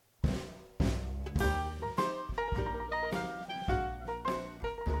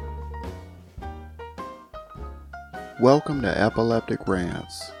Welcome to Epileptic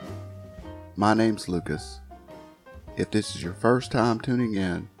Rants. My name's Lucas. If this is your first time tuning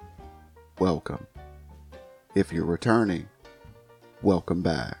in, welcome. If you're returning, welcome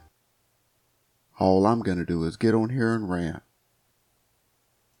back. All I'm going to do is get on here and rant.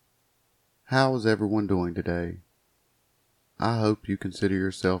 How is everyone doing today? I hope you consider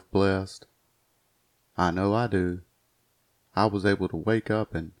yourself blessed. I know I do. I was able to wake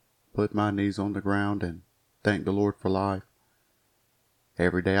up and put my knees on the ground and thank the Lord for life.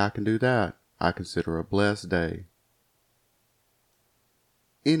 Every day I can do that, I consider a blessed day.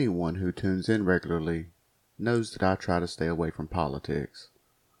 Anyone who tunes in regularly knows that I try to stay away from politics.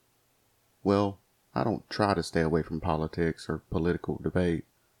 Well, I don't try to stay away from politics or political debate.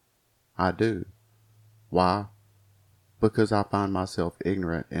 I do. Why? Because I find myself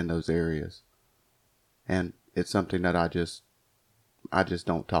ignorant in those areas. And it's something that I just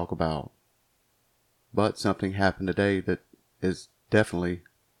don't talk about. But something happened today that is definitely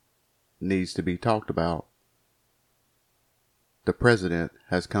needs to be talked about. The president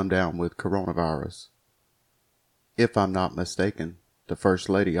has come down with coronavirus. If I'm not mistaken, the first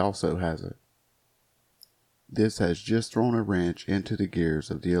lady also has it. This has just thrown a wrench into the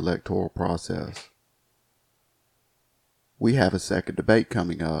gears of the electoral process. We have a second debate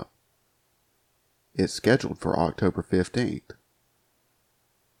coming up. It's scheduled for October 15th.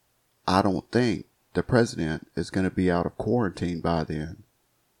 I don't think the president is going to be out of quarantine by then.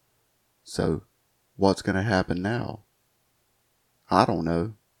 So, what's going to happen now? I don't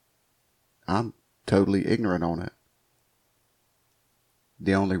know. I'm totally ignorant on it.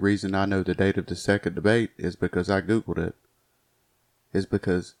 The only reason I know the date of the second debate is because I Googled it. Is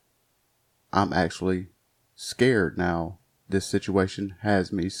because I'm actually scared now. This situation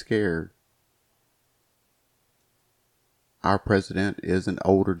has me scared. Our president is an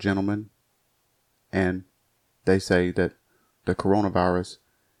older gentleman, and they say that the coronavirus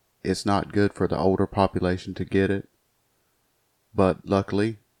is not good for the older population to get it. But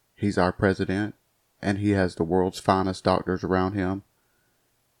luckily, he's our president, and he has the world's finest doctors around him.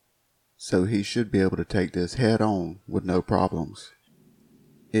 So he should be able to take this head on with no problems.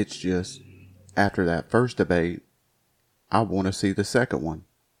 It's just, after that first debate, I want to see the second one.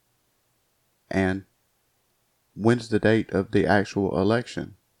 And when's the date of the actual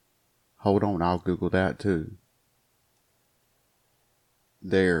election? Hold on, I'll Google that too.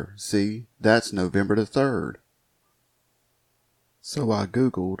 There, see, that's November the 3rd. So I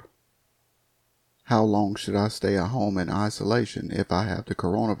Googled, how long should I stay at home in isolation if I have the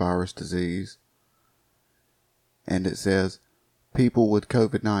coronavirus disease? And it says, people with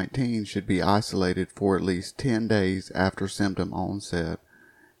COVID-19 should be isolated for at least 10 days after symptom onset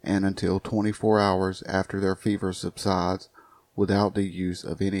and until 24 hours after their fever subsides without the use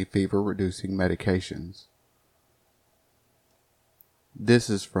of any fever-reducing medications. This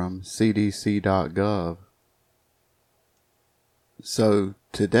is from cdc.gov. So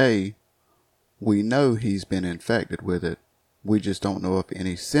today, we know he's been infected with it. We just don't know if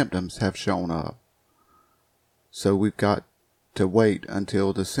any symptoms have shown up. So we've got to wait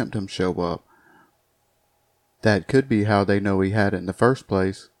until the symptoms show up. That could be how they know he had it in the first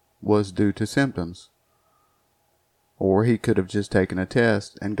place, was due to symptoms. Or he could have just taken a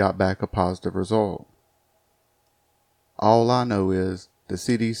test and got back a positive result. All I know is the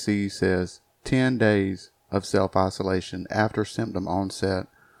CDC says 10 days of self-isolation after symptom onset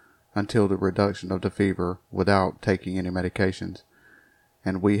until the reduction of the fever without taking any medications.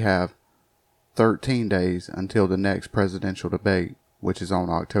 And we have 13 days until the next presidential debate, which is on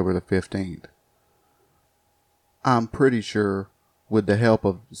October the 15th. I'm pretty sure with the help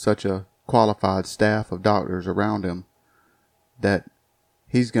of such a qualified staff of doctors around him that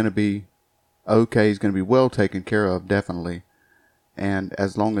he's going to be okay, he's going to be well taken care of, definitely. And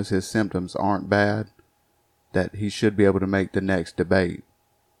as long as his symptoms aren't bad, that he should be able to make the next debate.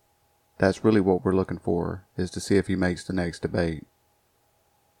 That's really what we're looking for, is to see if he makes the next debate.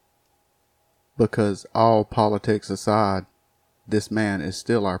 Because all politics aside, this man is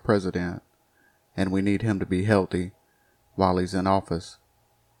still our president, and we need him to be healthy while he's in office.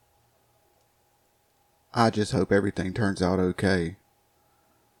 I just hope everything turns out okay.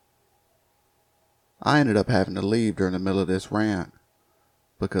 I ended up having to leave during the middle of this rant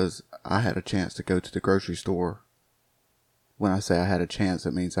because I had a chance to go to the grocery store. When I say I had a chance,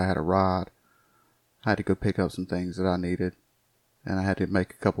 it means I had a ride. I had to go pick up some things that I needed, and I had to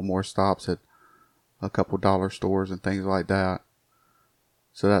make a couple more stops at a couple dollar stores and things like that.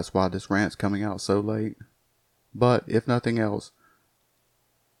 So that's why this rant's coming out so late. But if nothing else,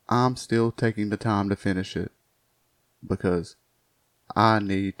 I'm still taking the time to finish it because I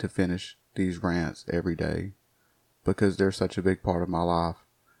need to finish these rants every day. because they're such a big part of my life.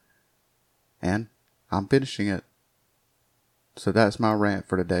 And I'm finishing it. So that's my rant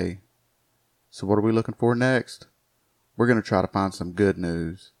for today. So what are we looking for next? We're going to try to find some good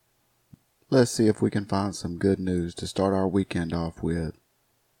news. Let's see if we can find some good news to start our weekend off with.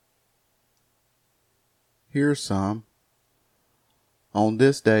 Here's some. On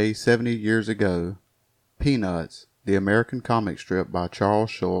this day 70 years ago, Peanuts, the American comic strip by Charles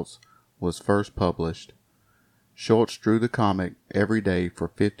Schulz, was first published. Schulz drew the comic every day for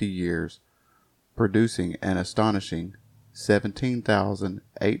 50 years, producing an astonishing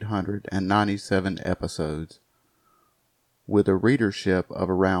 17,897 episodes. With a readership of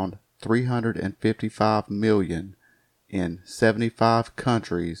around 355 million in 75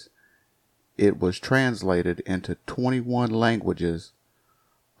 countries, it was translated into 21 languages,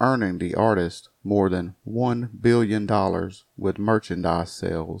 earning the artist more than $1 billion with merchandise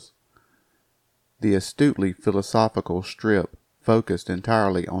sales. The astutely philosophical strip focused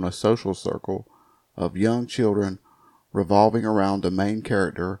entirely on a social circle of young children revolving around the main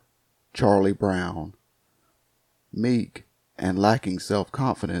character, Charlie Brown. Meek and lacking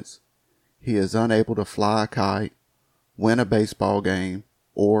self-confidence, he is unable to fly a kite, win a baseball game,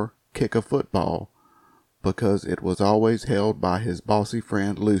 or kick a football, because it was always held by his bossy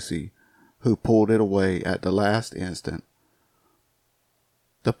friend Lucy, who pulled it away at the last instant.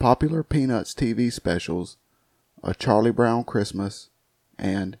 The popular Peanuts TV specials, A Charlie Brown Christmas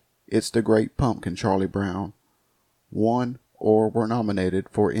and It's the Great Pumpkin Charlie Brown, won or were nominated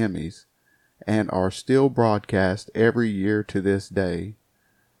for Emmys and are still broadcast every year to this day.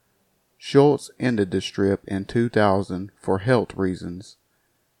 Schulz ended the strip in 2000 for health reasons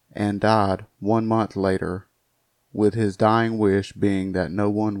and died 1 month later, with his dying wish being that no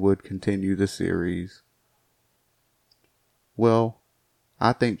one would continue the series. Well,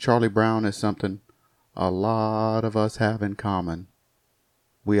 I think Charlie Brown is something a lot of us have in common.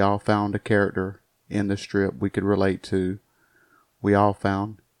 We all found a character in the strip we could relate to. We all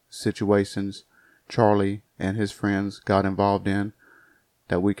found situations Charlie and his friends got involved in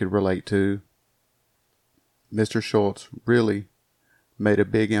that we could relate to. Mr. Schulz really made a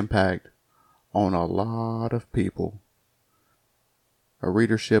big impact on a lot of people. A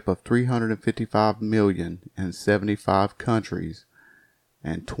readership of 355 million in 75 countries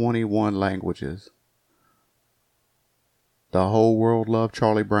and 21 languages. The whole world loved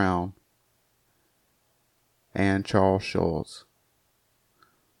Charlie Brown and Charles Schulz.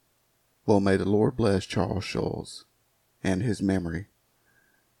 Well, may the Lord bless Charles Schulz and his memory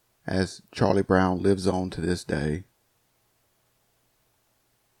as Charlie Brown lives on to this day.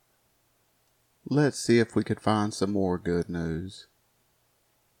 Let's see if we could find some more good news.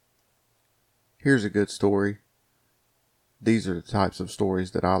 Here's a good story. These are the types of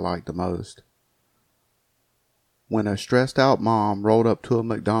stories that I like the most. When a stressed out mom rolled up to a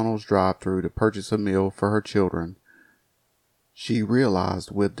McDonald's drive-thru to purchase a meal for her children, she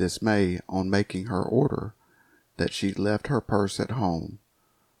realized with dismay on making her order that she'd left her purse at home.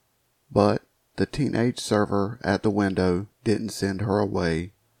 But the teenage server at the window didn't send her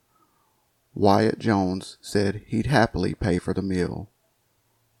away. Wyatt Jones said he'd happily pay for the meal.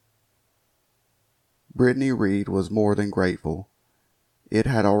 Brittany Reed was more than grateful. It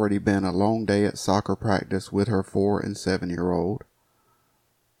had already been a long day at soccer practice with her 4- and 7-year-old.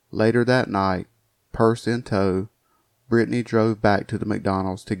 Later that night, purse in tow, Brittany drove back to the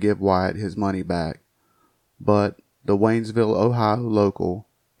McDonald's to give Wyatt his money back, but the Waynesville, Ohio local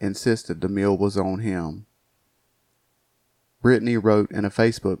insisted the meal was on him. Brittany wrote in a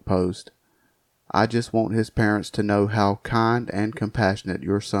Facebook post, "I just want his parents to know how kind and compassionate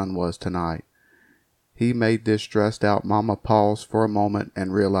your son was tonight. He made this stressed out mama pause for a moment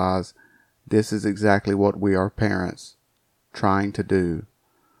and realize this is exactly what we are parents trying to do.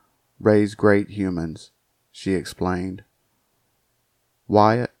 Raise great humans," she explained.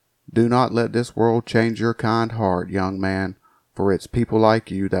 "Wyatt, do not let this world change your kind heart, young man, for it's people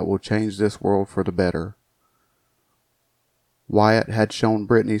like you that will change this world for the better." Wyatt had shown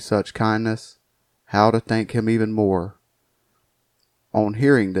Brittany such kindness. How to thank him even more? On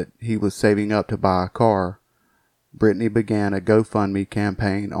hearing that he was saving up to buy a car, Brittany began a GoFundMe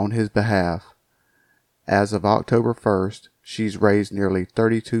campaign on his behalf. As of October 1st, she's raised nearly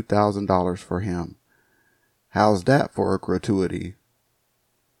 $32,000 for him. How's that for a gratuity?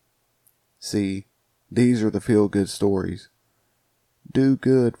 See, these are the feel-good stories. Do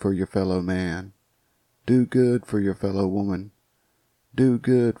good for your fellow man. Do good for your fellow woman. Do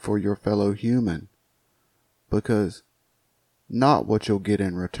good for your fellow human. Because not what you'll get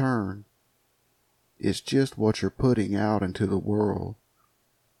in return. It's just what you're putting out into the world.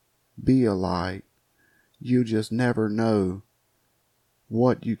 Be a light. You just never know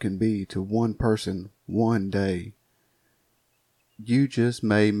what you can be to one person one day. You just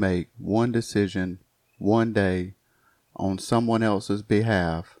may make one decision one day on someone else's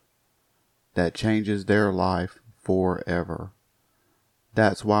behalf that changes their life forever.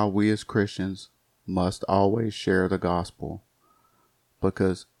 That's why we as Christians must always share the gospel,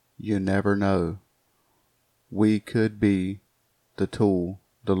 because you never know. We could be the tool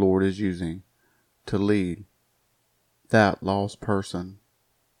the Lord is using to lead that lost person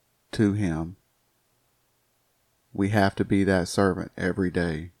to Him. We have to be that servant every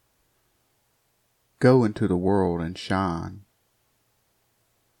day. Go into the world and shine.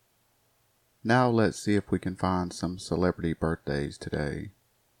 Now let's see if we can find some celebrity birthdays today.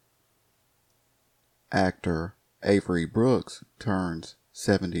 Actor Avery Brooks turns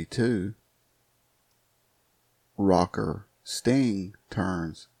 72. Rocker Sting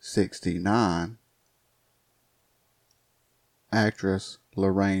turns 69. Actress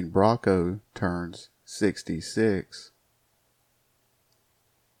Lorraine Bracco turns 66.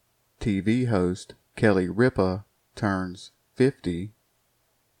 TV host Kelly Ripa turns 50.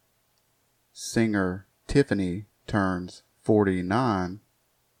 Singer Tiffany turns 49.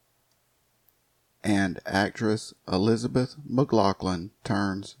 And actress Elizabeth McLaughlin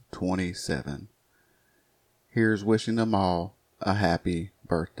turns 27. Here's wishing them all a happy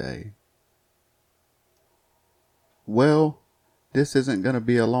birthday. Well, this isn't going to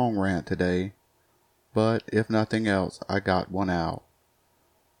be a long rant today, but if nothing else, I got one out.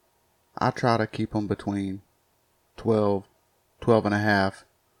 I try to keep them between 12 and a half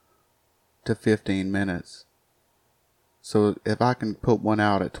to 15 minutes. So if I can put one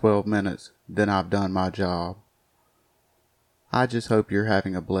out at 12 minutes, then I've done my job. I just hope you're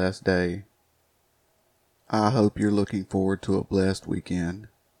having a blessed day. I hope you're looking forward to a blessed weekend.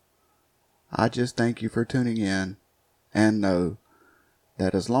 I just thank you for tuning in, and know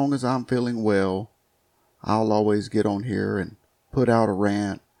that as long as I'm feeling well, I'll always get on here and put out a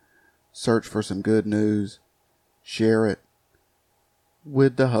rant, search for some good news, share it,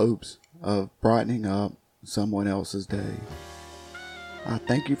 with the hopes of brightening up someone else's day. I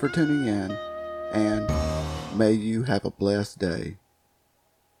thank you for tuning in, and may you have a blessed day.